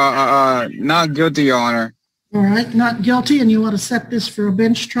to not guilty, Your Honor. All right, not guilty, and you want to set this for a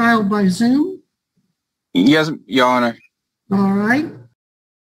bench trial by Zoom? Yes, Your Honor. All right.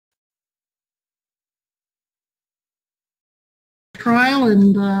 Trial,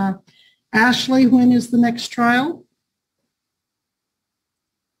 and Ashley, when is the next trial?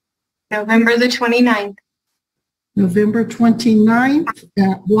 November the 29th. November 29th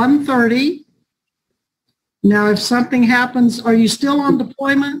at 1:30. Now, if something happens, are you still on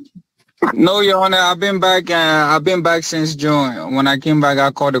deployment? No, Your Honor. I've been back since June. When I came back,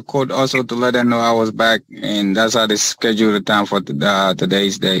 I called the court also to let them know I was back, and that's how they scheduled the time for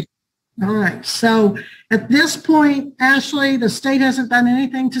today's date. All right. So at this point, Ashley, the state hasn't done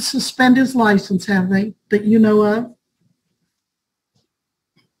anything to suspend his license, have they, that you know of?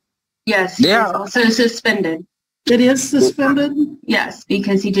 Yes, yeah. It's also suspended. It is suspended? Yes,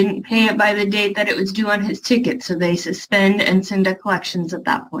 because he didn't pay it by the date that it was due on his ticket, so they suspend and send to collections at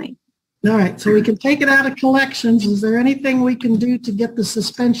that point. All right, so we can take it out of collections. Is there anything we can do to get the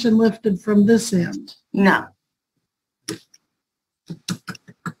suspension lifted from this end? No.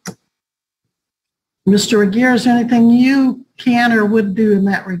 Mr. Aguirre, is there anything you can or would do in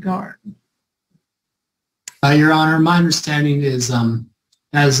that regard? Your Honor, my understanding is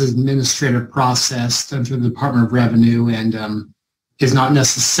as administrative process done through the Department of Revenue and is not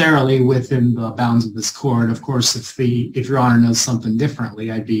necessarily within the bounds of this court. Of course, if Your Honor knows something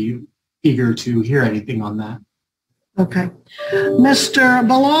differently, I'd be eager to hear anything on that. Okay. Mr.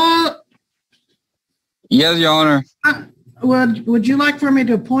 Balaw? Yes, Your Honor. Would you like for me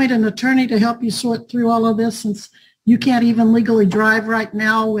to appoint an attorney to help you sort through all of this, since you can't even legally drive right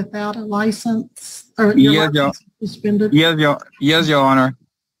now without a license? Or your license suspended? Yes, Your Honor.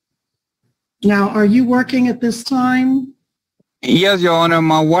 Now, are you working at this time? Yes, Your Honor.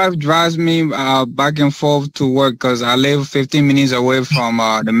 My wife drives me back and forth to work because I live 15 minutes away from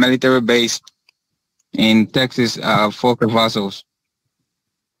the military base in Texas, Fort Cavazos.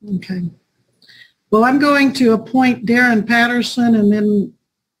 Okay. Well, I'm going to appoint Darren Patterson, and then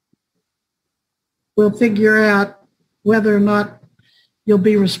we'll figure out whether or not you'll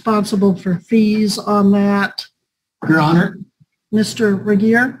be responsible for fees on that. Your Honor. Mr.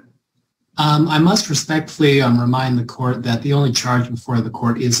 Regier? I must respectfully remind the court that the only charge before the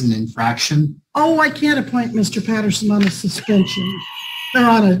court is an infraction. Oh, I can't appoint Mr. Patterson on a suspension. They're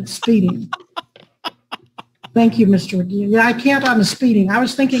on a speeding. Thank you, Mr. Regier. Yeah, I can't on a speeding. I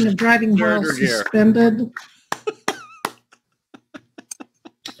was thinking of driving while suspended.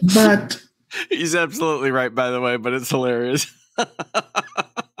 But he's absolutely right, by the way, but it's hilarious.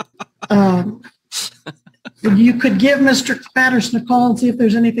 You could give Mr. Patterson a call and see if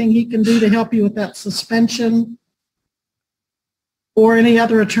there's anything he can do to help you with that suspension. or any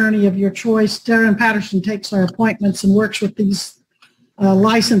other attorney of your choice. Darren Patterson takes our appointments and works with these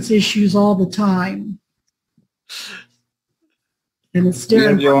license issues all the time. And it's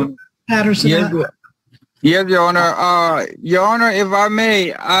Darren Patterson. Yes, Your Honor. Your Honor, if I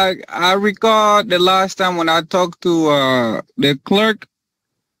may, I recall the last time when I talked to the clerk.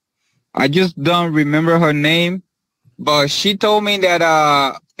 I just don't remember her name, but she told me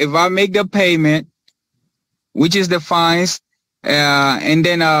that if I make the payment, which is the fines, and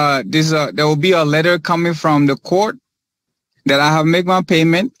then there will be a letter coming from the court that I have made my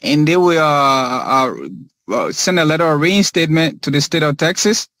payment, and they will send a letter of reinstatement to the state of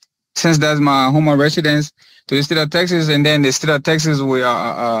Texas, since that's my home of residence, to the state of Texas, and then the state of Texas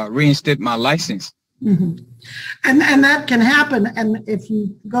will reinstate my license. Mm-hmm. And that can happen. And if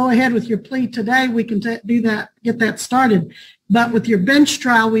you go ahead with your plea today, we can do that, get that started. But with your bench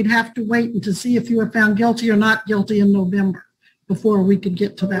trial, we'd have to wait and to see if you were found guilty or not guilty in November before we could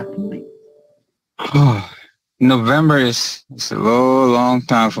get to that point. November is a long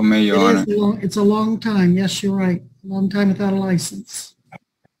time for me, Your Honor. It's a long time. Yes, you're right. A long time without a license.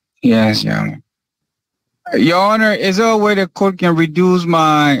 Yes, Your Honor. Your Honor, is there a way the court can reduce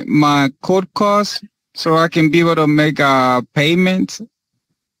my court costs so I can be able to make a payment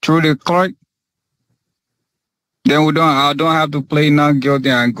through the clerk? Then I don't have to plead not guilty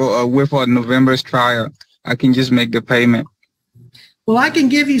and go away for November's trial. I can just make the payment. Well, I can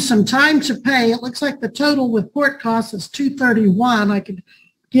give you some time to pay. It looks like the total with court costs is $231. I could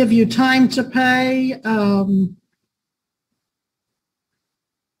give you time to pay.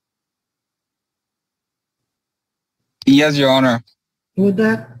 Yes, Your Honor. Would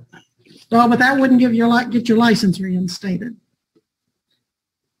that? No, but that wouldn't get your license reinstated.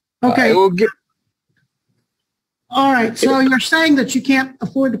 Okay. All right. So you're saying that you can't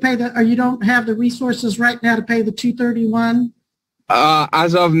afford to pay that, or you don't have the resources right now to pay the $231?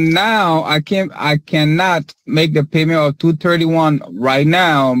 As of now, I cannot make the payment of $231 right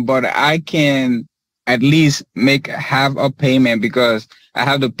now, but I can at least make half a payment because I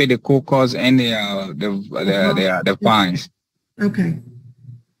have to pay the court costs and the fines. Okay.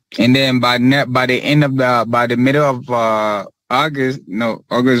 And then by the middle of August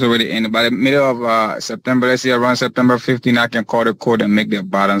already ended. By the middle of September, let's say around September 15, I can call the court and make the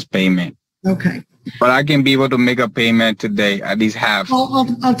balance payment. Okay. But I can be able to make a payment today, at least half.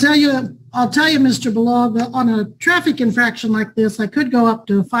 I'll tell you, Mr. Below, that on a traffic infraction like this, I could go up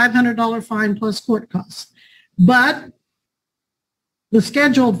to a $500 fine plus court costs. But the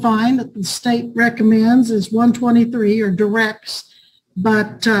scheduled fine that the state recommends is $123 or directs.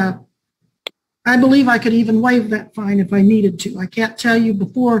 But I believe I could even waive that fine if I needed to. I can't tell you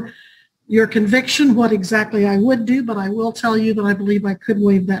before your conviction what exactly I would do, but I will tell you that I believe I could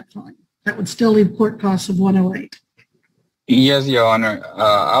waive that fine. That would still leave court costs of $108. Yes, Your Honor.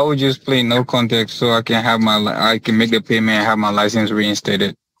 I would just plead no contest so I can make the payment and have my license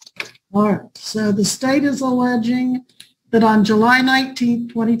reinstated. All right. So the state is alleging that on July 19th,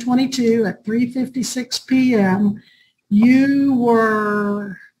 2022 at 3:56 p.m., you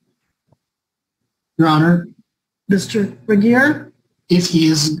were... Your Honor. Mr. Regier? If he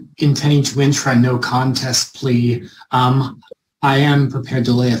is intending to enter a no contest plea, I am prepared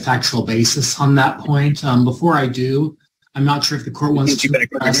to lay a factual basis on that point. Before I do, I'm not sure if the court wants to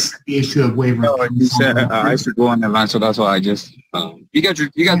address the issue of waiver. No, you said I should go on advance, so that's why I just... you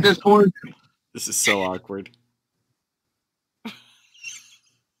got this board? This is so awkward.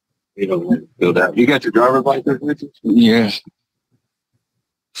 You don't want to do that. You got your driver's license with you? Yes.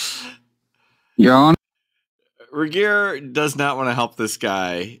 Your Honor? Regier does not want to help this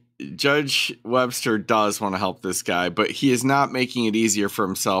guy. Judge Webster does want to help this guy, but he is not making it easier for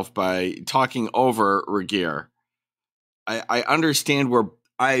himself by talking over Regier. I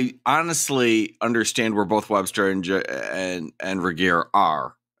honestly understand where both Webster and Regier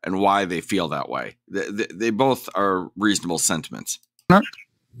are and why they feel that way. They both are reasonable sentiments.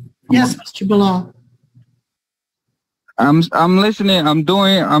 Yes, Mr. Bilal. I'm listening. I'm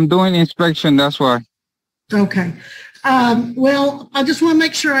doing inspection. That's why. Okay. Well, I just want to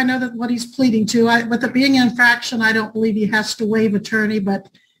make sure I know that what he's pleading to. With it being an infraction, I don't believe he has to waive attorney, but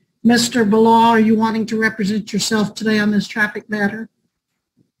Mr. Bilal, are you wanting to represent yourself today on this traffic matter?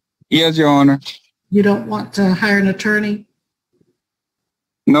 Yes, Your Honor. You don't want to hire an attorney?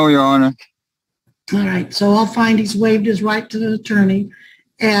 No, Your Honor. All right. So I'll find he's waived his right to an attorney.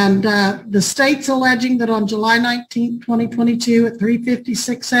 And the state's alleging that on July 19th, 2022 at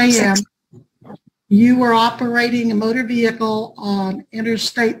 3:56 a.m., you were operating a motor vehicle on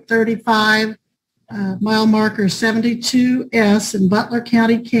Interstate 35, mile marker 72S in Butler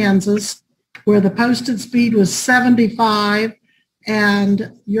County, Kansas, where the posted speed was 75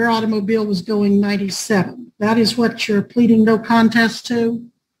 and your automobile was going 97. That is what you're pleading no contest to?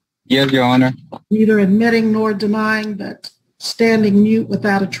 Yes, Your Honor. Neither admitting nor denying, but standing mute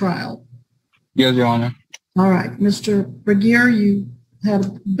without a trial. Yes, Your Honor. All right, Mr. Regier, you had a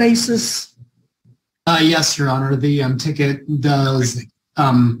basis. Yes, Your Honor. The ticket does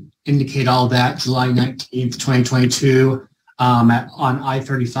indicate all that. July 19th, 2022, on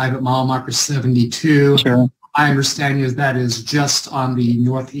I-35 at mile marker 72. Sure. My understanding is that is just on the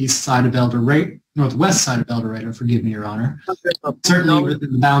northwest side of El Dorado, forgive me, Your Honor. Certainly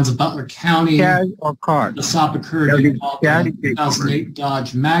within the bounds of Butler County. Cash or card? The stop occurred in the 2008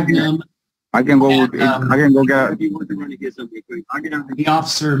 Dodge Magnum. I can go get the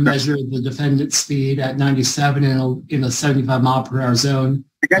officer measured the defendant's speed at 97 in a 75 mile per hour zone.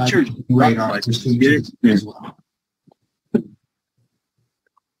 I got your radar as well.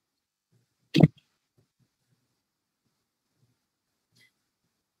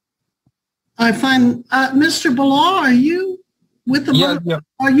 I find Mr. Bilal, are you with the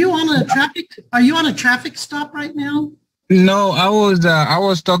Are you on a traffic stop right now? No, I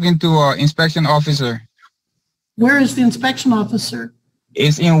was talking to an inspection officer. Where is the inspection officer?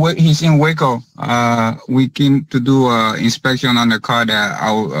 He's in Waco. We came to do an inspection on the car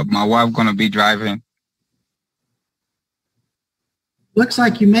that my wife gonna be driving. Looks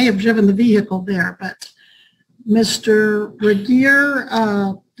like you may have driven the vehicle there, but Mr. Regier,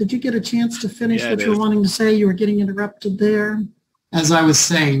 did you get a chance to finish what you were wanting to say? You were getting interrupted there. As I was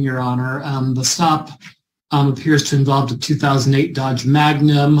saying, Your Honor, the stop appears to involve the 2008 Dodge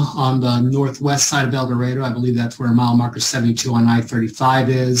Magnum on the northwest side of El Dorado. I believe that's where mile marker 72 on I-35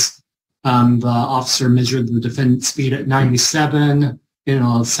 is. The officer measured the defendant's speed at 97 in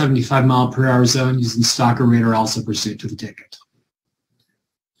a 75 mile per hour zone using stalker radar, also pursuant to the ticket.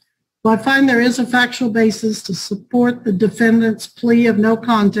 Well, I find there is a factual basis to support the defendant's plea of no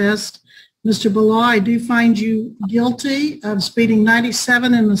contest. Mr. Bilal, I do find you guilty of speeding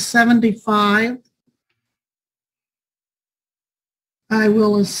 97 in the 75. I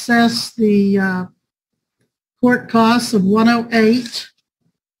will assess the court costs of $108.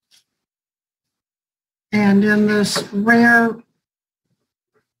 And in this rare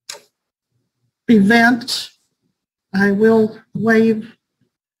event, I will waive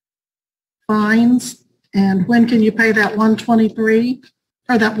fines. And when can you pay that $123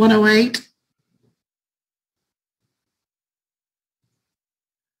 or that $108?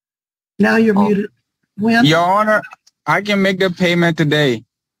 Now you're muted. When? Your Honor, I can make the payment today.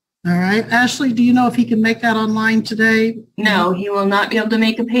 All right. Ashley, do you know if he can make that online today? No, he will not be able to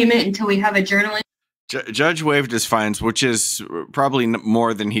make a payment until we have a journal. Judge waived his fines, which is probably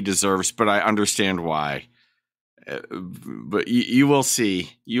more than he deserves, but I understand why. But you will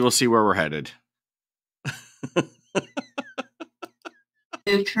see. You will see where we're headed.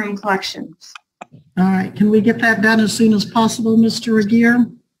 From collections. All right. Can we get that done as soon as possible, Mr. Regier?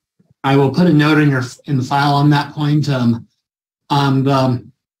 I will put a note in the file on that point.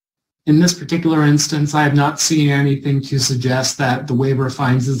 In this particular instance, I have not seen anything to suggest that the waiver of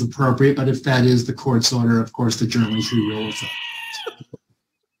fines is appropriate, but if that is the court's order, of course, the journal entry will affect.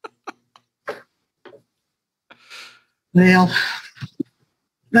 Well,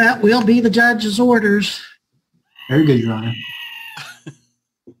 that will be the judge's orders. Very good, Your Honor.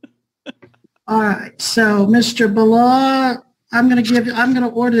 All right. So, Mr. Bilal, I'm going to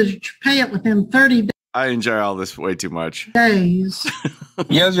order that you pay it within 30 days. I enjoy all this way too much. Yes,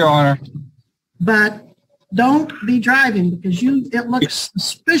 Your Honor. But don't be driving because it looks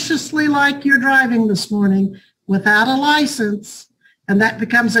suspiciously like you're driving this morning without a license, and that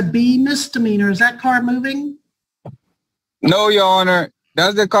becomes a B misdemeanor. Is that car moving? No, Your Honor.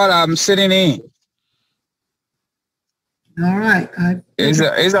 That's the car I'm sitting in. All right. It's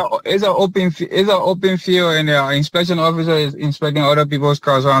an open field, and the inspection officer is inspecting other people's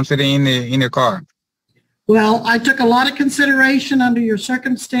cars, so I'm sitting in the car. Well, I took a lot of consideration under your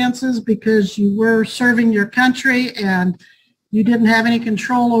circumstances because you were serving your country and you didn't have any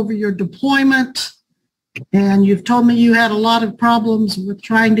control over your deployment. And you've told me you had a lot of problems with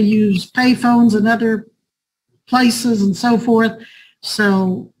trying to use payphones and other places and so forth.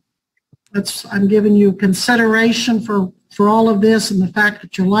 So I'm giving you consideration for all of this, and the fact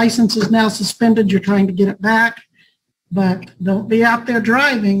that your license is now suspended, you're trying to get it back. But don't be out there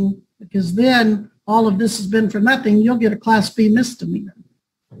driving, because then all of this has been for nothing. You'll get a Class B misdemeanor.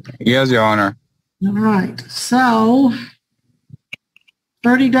 Yes, Your Honor. All right. So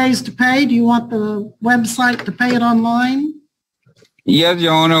 30 days to pay. Do you want the website to pay it online? Yes,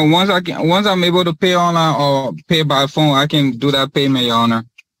 Your Honor. Once I'm able to pay online or pay by phone, I can do that payment, Your Honor.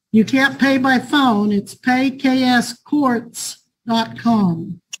 You can't pay by phone. It's paykscourts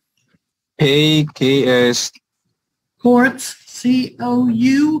AKS Courts,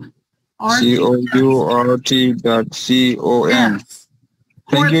 COURT.com. Yes.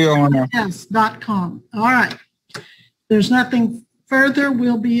 Thank you, Your Honor. Yes.com. All right. There's nothing further.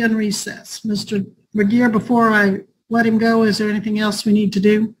 We'll be in recess. Mr. McGear, before I let him go, is there anything else we need to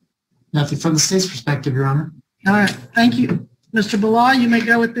do? Nothing from the state's perspective, Your Honor. All right. Thank you. Mr. Bilal, you may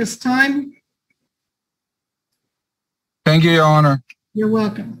go at this time. Thank you, Your Honor. You're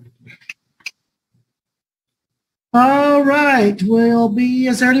welcome. All right.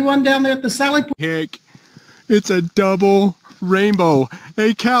 Is there anyone down there at the Sally Port? Heck, it's a double rainbow.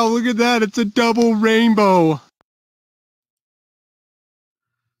 Hey, Cal, look at that. It's a double rainbow.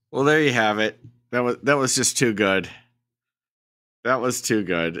 Well, there you have it. That was just too good. That was too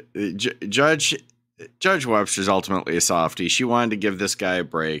good. Judge Webster's ultimately a softie. She wanted to give this guy a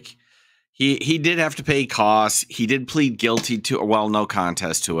break. He did have to pay costs. He did plead guilty to, well, no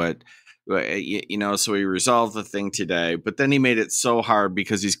contest to it. You know, so he resolved the thing today. But then he made it so hard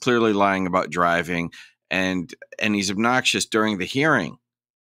because he's clearly lying about driving, and he's obnoxious during the hearing.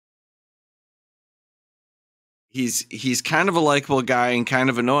 He's kind of a likable guy and kind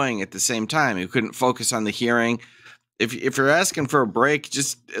of annoying at the same time. He couldn't focus on the hearing. If you're asking for a break,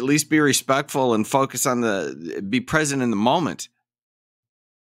 just at least be respectful and focus on be present in the moment.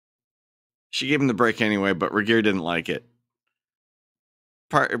 She gave him the break anyway, but Regier didn't like it.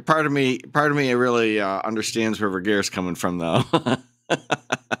 Part of me really understands where Regier's coming from, though.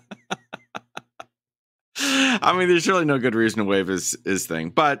 I mean, there's really no good reason to waive his thing,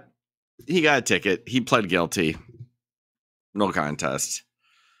 but he got a ticket. He pled guilty. No contest.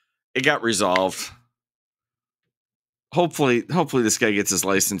 It got resolved. Hopefully this guy gets his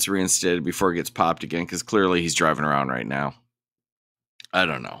license reinstated before it gets popped again, because clearly he's driving around right now. I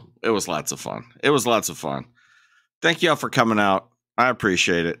don't know. It was lots of fun. Thank you all for coming out. I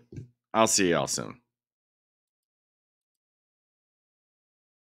appreciate it. I'll see y'all soon.